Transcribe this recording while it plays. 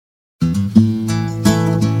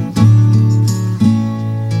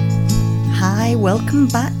welcome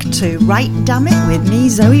back to Write Damn It with me,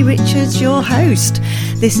 Zoe Richards, your host.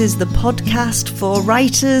 This is the podcast for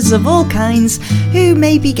writers of all kinds who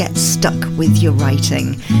maybe get stuck with your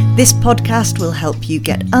writing. This podcast will help you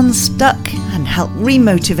get unstuck and help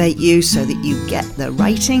remotivate you so that you get the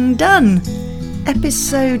writing done.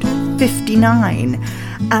 Episode 59.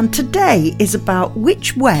 And today is about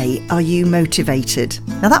which way are you motivated?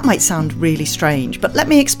 Now that might sound really strange, but let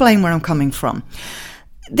me explain where I'm coming from.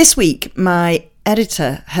 This week, my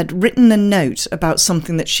editor had written a note about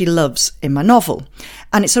something that she loves in my novel.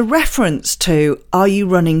 And it's a reference to, are you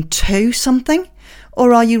running to something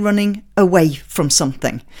or are you running away from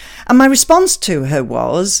something? And my response to her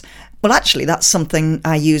was, well, actually, that's something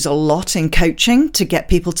I use a lot in coaching to get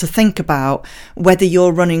people to think about whether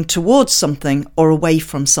you're running towards something or away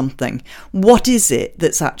from something. What is it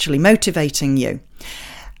that's actually motivating you?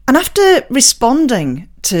 And after responding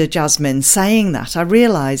to Jasmine saying that, I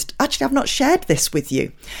realised, actually, I've not shared this with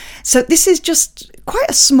you. So this is just quite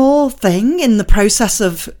a small thing in the process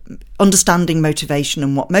of understanding motivation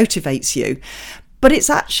and what motivates you, but it's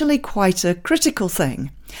actually quite a critical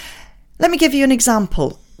thing. Let me give you an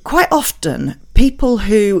example. Quite often, people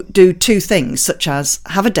who do two things, such as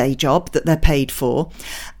have a day job that they're paid for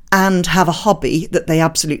and have a hobby that they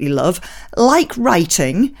absolutely love, like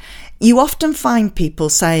writing, you often find people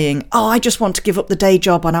saying, oh, I just want to give up the day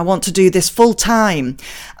job and I want to do this full time.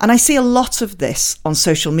 And I see a lot of this on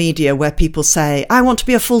social media where people say, I want to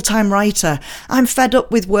be a full-time writer. I'm fed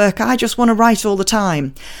up with work. I just want to write all the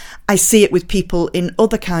time. I see it with people in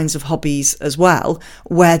other kinds of hobbies as well,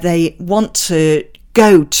 where they want to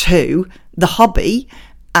go to the hobby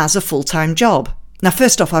as a full-time job. Now,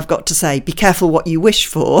 first off, I've got to say, be careful what you wish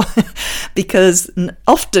for, because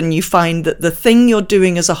often you find that the thing you're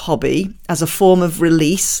doing as a hobby, as a form of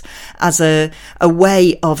release, as a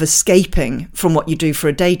way of escaping from what you do for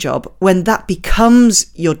a day job, when that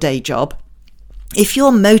becomes your day job, if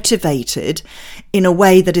you're motivated in a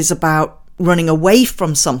way that is about running away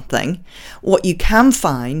from something, what you can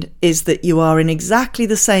find is that you are in exactly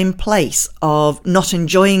the same place of not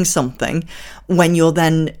enjoying something when you're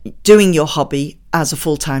then doing your hobby as a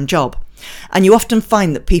full-time job. And you often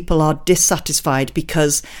find that people are dissatisfied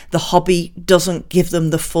because the hobby doesn't give them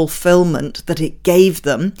the fulfillment that it gave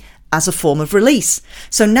them as a form of release.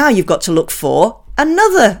 So now you've got to look for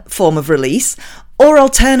another form of release. Or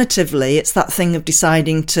alternatively, it's that thing of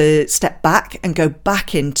deciding to step back and go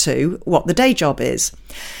back into what the day job is.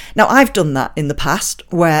 Now, I've done that in the past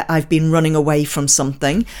where I've been running away from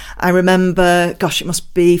something. I remember, it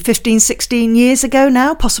must be 15, 16 years ago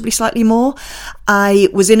now, possibly slightly more. I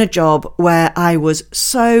was in a job where I was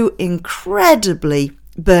so incredibly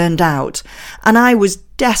burned out and I was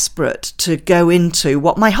desperate to go into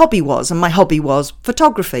what my hobby was, and my hobby was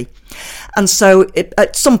photography. And so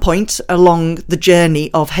at some point along the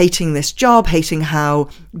journey of hating this job, hating how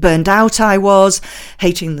burned out I was,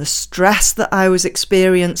 hating the stress that I was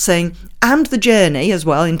experiencing, and the journey as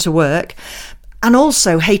well into work, and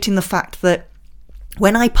also hating the fact that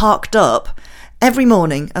when I parked up, every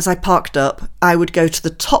morning as I parked up, I would go to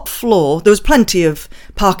the top floor. There was plenty of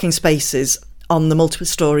parking spaces on the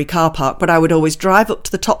multi-storey car park, but I would always drive up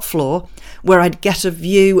to the top floor where I'd get a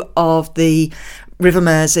view of the River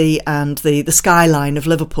Mersey and the skyline of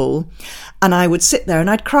Liverpool, and I would sit there and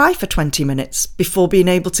I'd cry for 20 minutes before being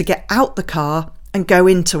able to get out the car and go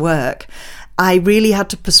into work. I really had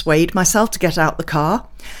to persuade myself to get out the car.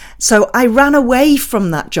 So I ran away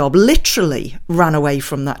from that job, literally ran away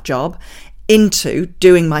from that job into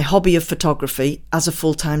doing my hobby of photography as a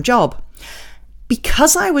full-time job.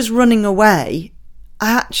 Because I was running away,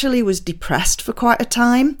 I actually was depressed for quite a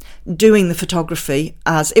time doing the photography,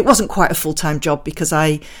 as it wasn't quite a full-time job because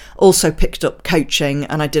I also picked up coaching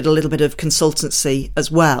and I did a little bit of consultancy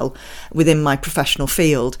as well within my professional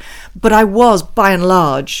field. But I was, by and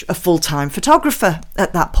large, a full-time photographer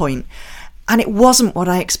at that point, and it wasn't what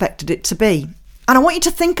I expected it to be. And I want you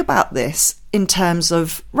to think about this in terms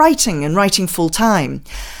of writing and writing full-time.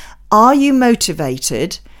 Are you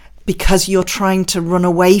motivated because you're trying to run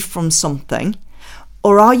away from something,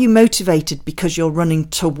 or are you motivated because you're running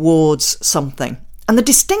towards something? And the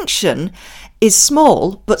distinction is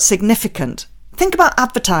small but significant. Think about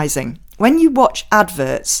advertising. When you watch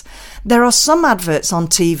adverts, there are some adverts on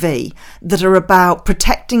TV that are about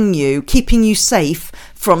protecting you, keeping you safe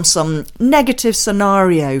from some negative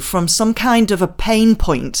scenario, from some kind of a pain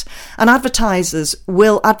point. And advertisers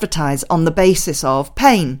will advertise on the basis of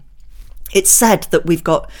pain. It's said that we've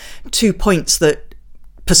got 2 points that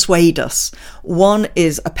persuade us. One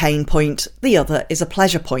is a pain point, the other is a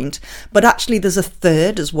pleasure point, but actually there's a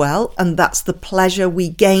third as well, and that's the pleasure we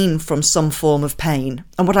gain from some form of pain.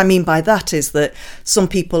 And what I mean by that is that some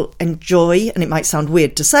people enjoy, and it might sound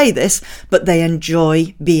weird to say this, but they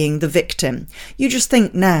enjoy being the victim. You just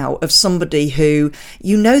think now of somebody who,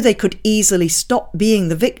 you know, they could easily stop being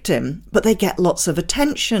the victim, but they get lots of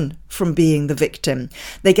attention from being the victim.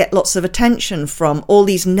 They get lots of attention from all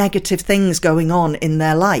these negative things going on in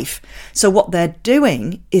their life. So what they're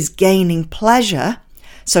doing is gaining pleasure.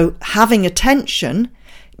 So having attention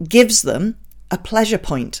gives them a pleasure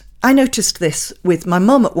point. I noticed this with my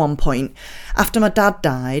mum at one point. After my dad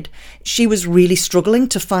died, she was really struggling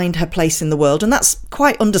to find her place in the world, and that's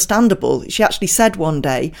quite understandable. She actually said one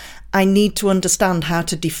day, I need to understand how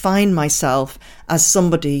to define myself as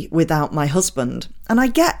somebody without my husband. And I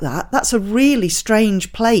get that. That's a really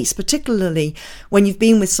strange place, particularly when you've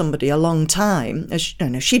been with somebody a long time. As you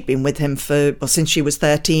know, she'd been with him since she was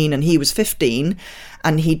 13 and he was 15,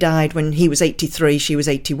 and he died when he was 83, she was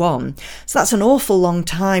 81. So that's an awful long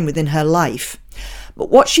time within her life. But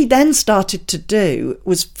what she then started to do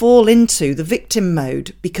was fall into the victim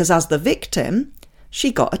mode, because as the victim,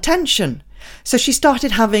 she got attention. So she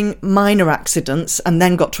started having minor accidents and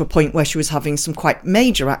then got to a point where she was having some quite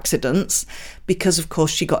major accidents because, of course,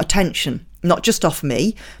 she got attention, not just off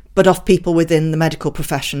me, but off people within the medical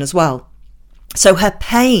profession as well. So her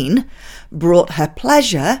pain brought her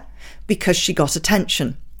pleasure because she got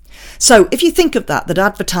attention. So if you think of that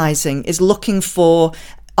advertising is looking for,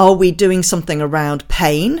 are we doing something around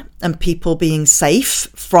pain and people being safe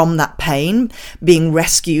from that pain, being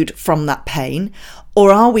rescued from that pain?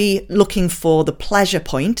 Or are we looking for the pleasure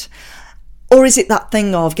point? Or is it that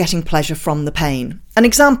thing of getting pleasure from the pain? An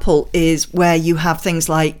example is where you have things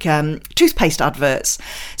like toothpaste adverts.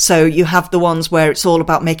 So you have the ones where it's all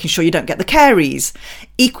about making sure you don't get the caries.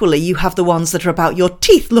 Equally, you have the ones that are about your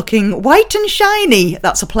teeth looking white and shiny.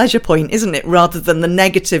 That's a pleasure point, isn't it? Rather than the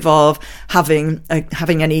negative of having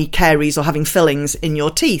any caries or having fillings in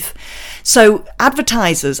your teeth. So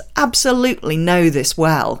advertisers absolutely know this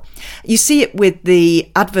well. You see it with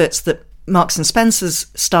the adverts that Marks and Spencer's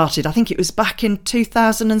started, I think it was back in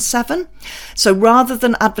 2007. So rather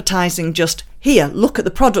than advertising just, here, look at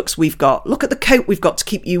the products we've got, look at the coat we've got to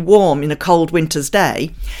keep you warm in a cold winter's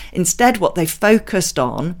day, instead what they focused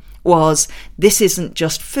on was, this isn't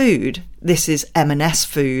just food, this is M&S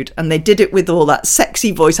food. And they did it with all that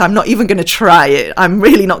sexy voice. I'm not even going to try it. I'm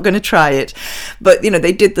really not going to try it. But,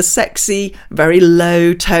 they did the sexy, very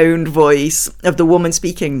low toned voice of the woman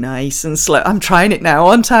speaking nice and slow. I'm trying it now,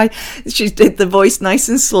 aren't I? She did the voice nice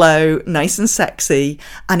and slow, nice and sexy.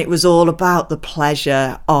 And it was all about the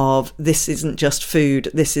pleasure of, this isn't just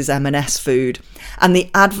food, this is M&S food. And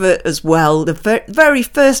the advert as well, the very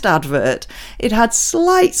first advert, it had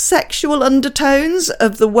slight sexual undertones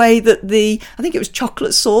of the way that I think it was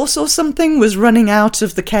chocolate sauce or something was running out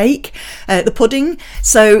of the cake, the pudding.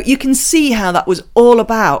 So you can see how that was all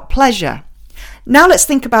about pleasure. Now let's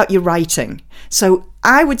think about your writing. So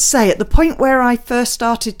I would say at the point where I first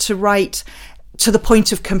started to write to the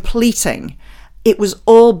point of completing, it was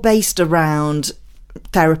all based around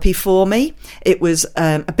therapy for me. It was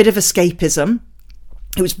a bit of escapism.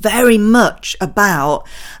 It was very much about,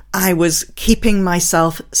 I was keeping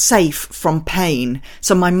myself safe from pain.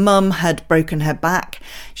 So my mum had broken her back.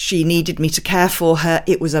 She needed me to care for her.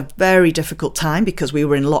 It was a very difficult time because we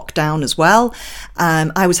were in lockdown as well.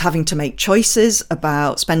 I was having to make choices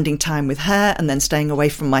about spending time with her and then staying away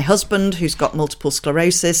from my husband, who's got multiple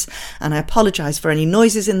sclerosis. And I apologise for any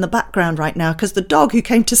noises in the background right now because the dog who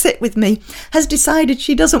came to sit with me has decided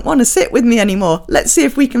she doesn't want to sit with me anymore. Let's see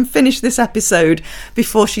if we can finish this episode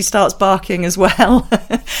before she starts barking as well.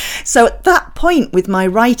 So at that point with my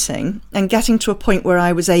writing and getting to a point where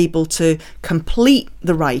I was able to complete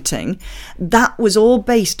the writing, that was all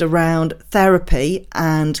based around therapy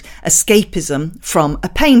and escapism from a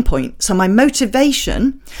pain point. So my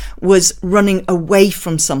motivation was running away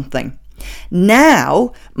from something.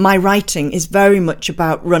 Now my writing is very much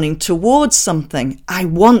about running towards something. I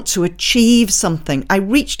want to achieve something. I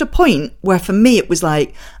reached a point where for me it was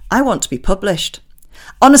like, I want to be published.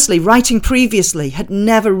 Honestly, writing previously had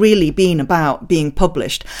never really been about being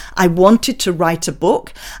published. I wanted to write a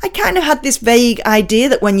book. I kind of had this vague idea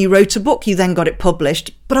that when you wrote a book, you then got it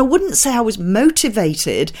published, but I wouldn't say I was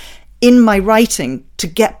motivated in my writing to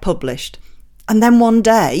get published. And then one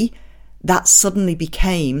day, that suddenly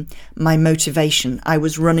became my motivation. I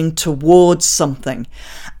was running towards something.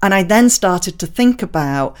 And I then started to think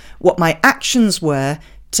about what my actions were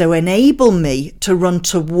to enable me to run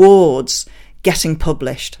towards getting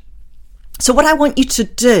published. So what I want you to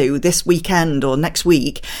do this weekend or next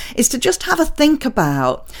week is to just have a think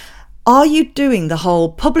about, are you doing the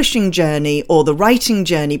whole publishing journey or the writing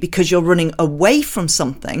journey because you're running away from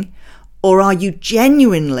something, or are you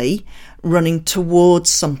genuinely running towards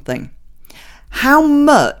something? How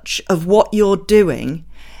much of what you're doing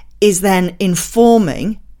is then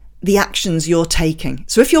informing the actions you're taking?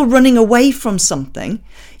 So if you're running away from something,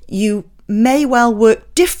 you may well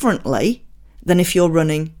work differently than if you're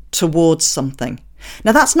running towards something.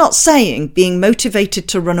 Now, that's not saying being motivated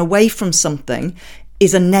to run away from something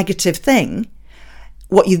is a negative thing.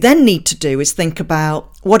 What you then need to do is think about,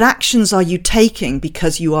 what actions are you taking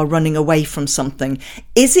because you are running away from something?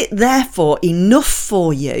 Is it therefore enough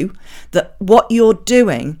for you that what you're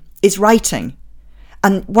doing is writing?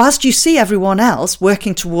 And whilst you see everyone else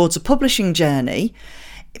working towards a publishing journey,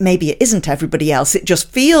 maybe it isn't everybody else, it just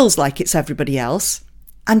feels like it's everybody else.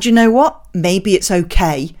 And you know what? Maybe it's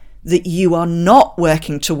okay that you are not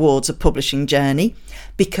working towards a publishing journey,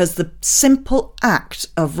 because the simple act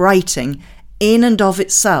of writing in and of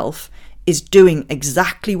itself is doing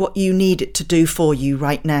exactly what you need it to do for you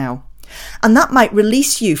right now. And that might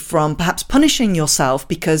release you from perhaps punishing yourself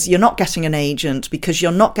because you're not getting an agent, because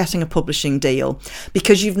you're not getting a publishing deal,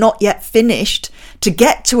 because you've not yet finished to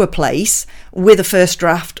get to a place with a first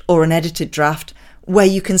draft or an edited draft where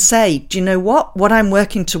you can say, do you know what I'm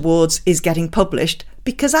working towards is getting published,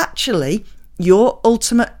 because actually your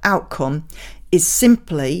ultimate outcome is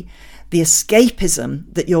simply the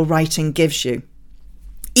escapism that your writing gives you.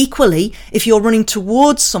 Equally, if you're running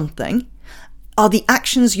towards something, are the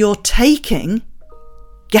actions you're taking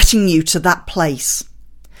getting you to that place?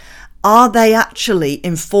 Are they actually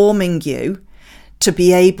informing you to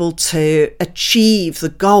be able to achieve the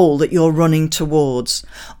goal that you're running towards?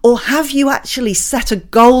 Or have you actually set a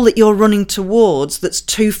goal that you're running towards that's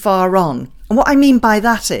too far on? And what I mean by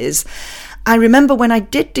that is, I remember when I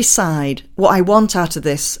did decide what I want out of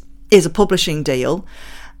this is a publishing deal,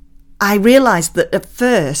 I realised that at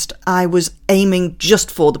first I was aiming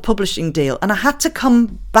just for the publishing deal, and I had to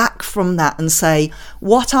come back from that and say,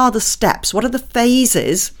 what are the steps? What are the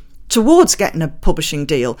phases towards getting a publishing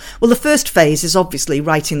deal? Well, the first phase is obviously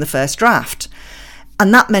writing the first draft.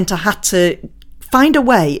 And that meant I had to find a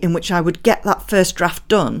way in which I would get that first draft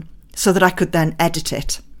done so that I could then edit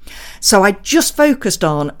it. So I just focused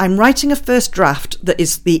on, I'm writing a first draft that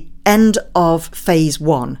is the end of phase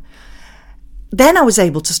 1. Then I was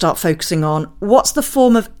able to start focusing on, what's the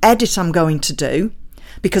form of edit I'm going to do?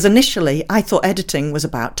 Because initially I thought editing was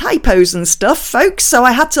about typos and stuff, folks. So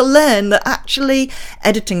I had to learn that actually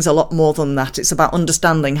editing's a lot more than that. It's about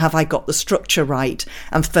understanding, have I got the structure right?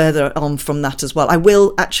 And further on from that as well. I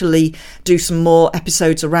will actually do some more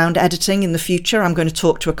episodes around editing in the future. I'm going to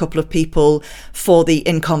talk to a couple of people for the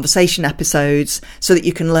In Conversation episodes so that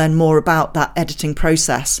you can learn more about that editing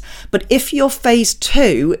process. But if your phase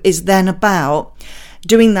 2 is then about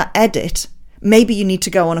doing that edit, maybe you need to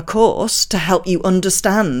go on a course to help you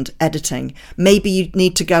understand editing. Maybe you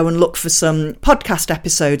need to go and look for some podcast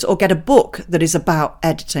episodes or get a book that is about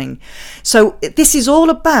editing. So this is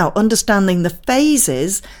all about understanding the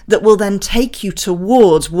phases that will then take you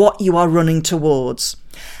towards what you are running towards.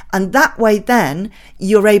 And that way then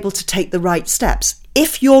you're able to take the right steps.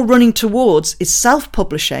 If you're running towards is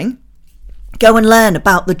self-publishing, go and learn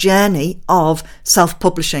about the journey of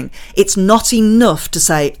self-publishing. It's not enough to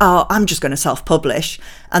say, oh, I'm just going to self-publish,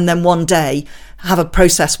 and then one day have a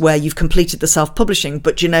process where you've completed the self-publishing,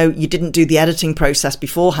 but you didn't do the editing process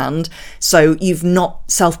beforehand, so you've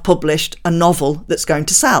not self-published a novel that's going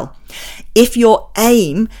to sell. If your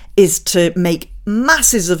aim is to make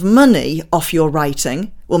masses of money off your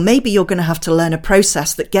writing, well, maybe you're going to have to learn a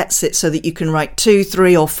process that gets it so that you can write 2,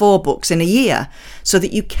 3 or 4 books in a year so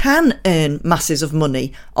that you can earn masses of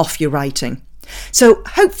money off your writing. So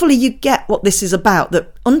hopefully you get what this is about,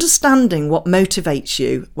 that understanding what motivates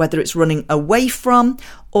you, whether it's running away from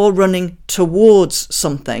or running towards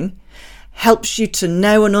something, helps you to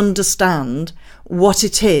know and understand what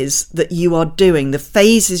it is that you are doing, the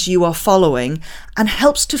phases you are following, and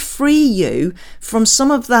helps to free you from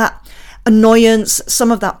some of that annoyance,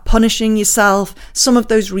 some of that punishing yourself, some of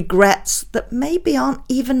those regrets that maybe aren't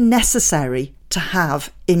even necessary to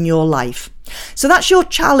have in your life. So that's your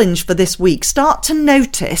challenge for this week. Start to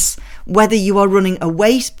notice whether you are running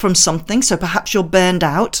away from something. So perhaps you're burned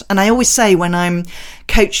out. And I always say when I'm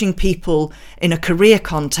coaching people in a career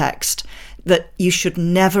context that you should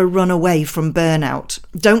never run away from burnout.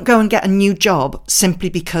 Don't go and get a new job simply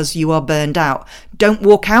because you are burned out. Don't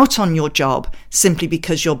walk out on your job simply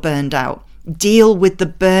because you're burned out. deal with the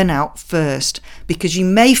burnout first, because you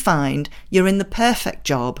may find you're in the perfect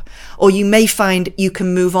job, or you may find you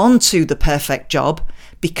can move on to the perfect job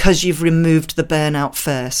because you've removed the burnout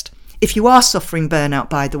first. If you are suffering burnout,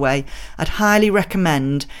 by the way, I'd highly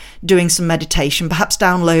recommend doing some meditation. Perhaps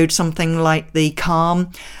download something like the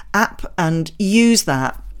Calm app and use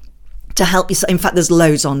that to help you. In fact, there's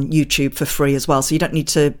loads on YouTube for free as well, so you don't need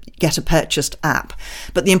to get a purchased app.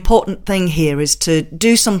 But the important thing here is to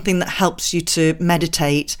do something that helps you to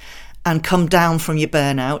meditate and come down from your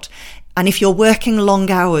burnout. And if you're working long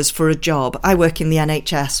hours for a job, I work in the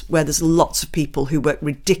NHS where there's lots of people who work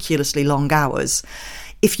ridiculously long hours.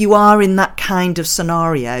 If you are in that kind of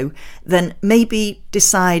scenario, then maybe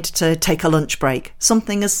decide to take a lunch break.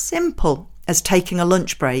 Something as simple as taking a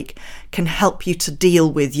lunch break can help you to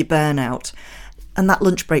deal with your burnout. And that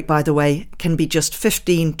lunch break, by the way, can be just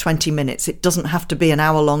 15, 20 minutes. It doesn't have to be an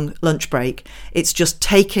hour-long lunch break. It's just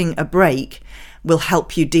taking a break will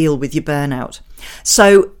help you deal with your burnout.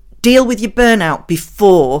 So deal with your burnout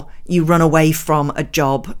before you run away from a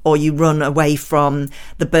job or you run away from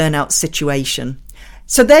the burnout situation.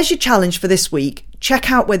 So there's your challenge for this week.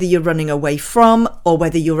 Check out whether you're running away from or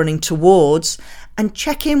whether you're running towards, and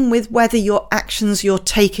check in with whether your actions you're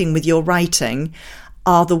taking with your writing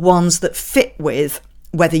are the ones that fit with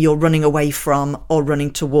whether you're running away from or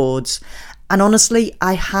running towards. And honestly,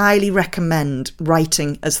 I highly recommend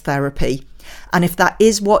writing as therapy. And if that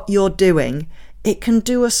is what you're doing, it can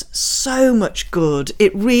do us so much good.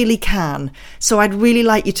 It really can. So I'd really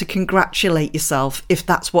like you to congratulate yourself if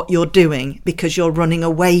that's what you're doing, because you're running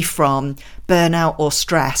away from burnout or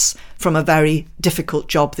stress from a very difficult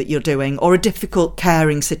job that you're doing or a difficult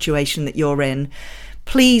caring situation that you're in.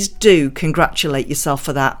 Please do congratulate yourself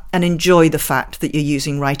for that and enjoy the fact that you're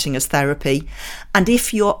using writing as therapy. And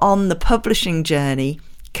if you're on the publishing journey,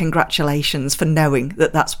 congratulations for knowing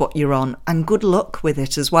that that's what you're on, and good luck with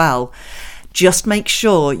it as well. Just make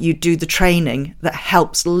sure you do the training that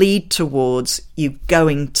helps lead towards you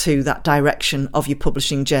going to that direction of your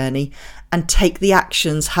publishing journey, and take the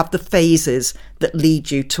actions, have the phases that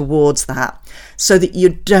lead you towards that, so that you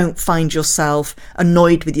don't find yourself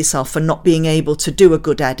annoyed with yourself for not being able to do a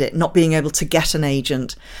good edit, not being able to get an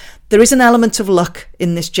agent. There is an element of luck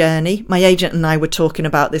in this journey. My agent and I were talking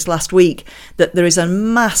about this last week, that there is a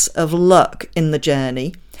mass of luck in the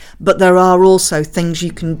journey. But there are also things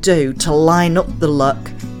you can do to line up the luck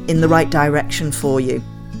in the right direction for you.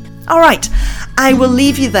 All right, I will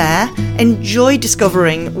leave you there. Enjoy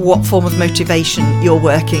discovering what form of motivation you're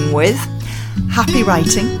working with. Happy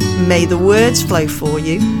writing. May the words flow for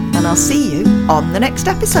you. And I'll see you on the next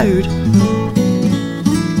episode.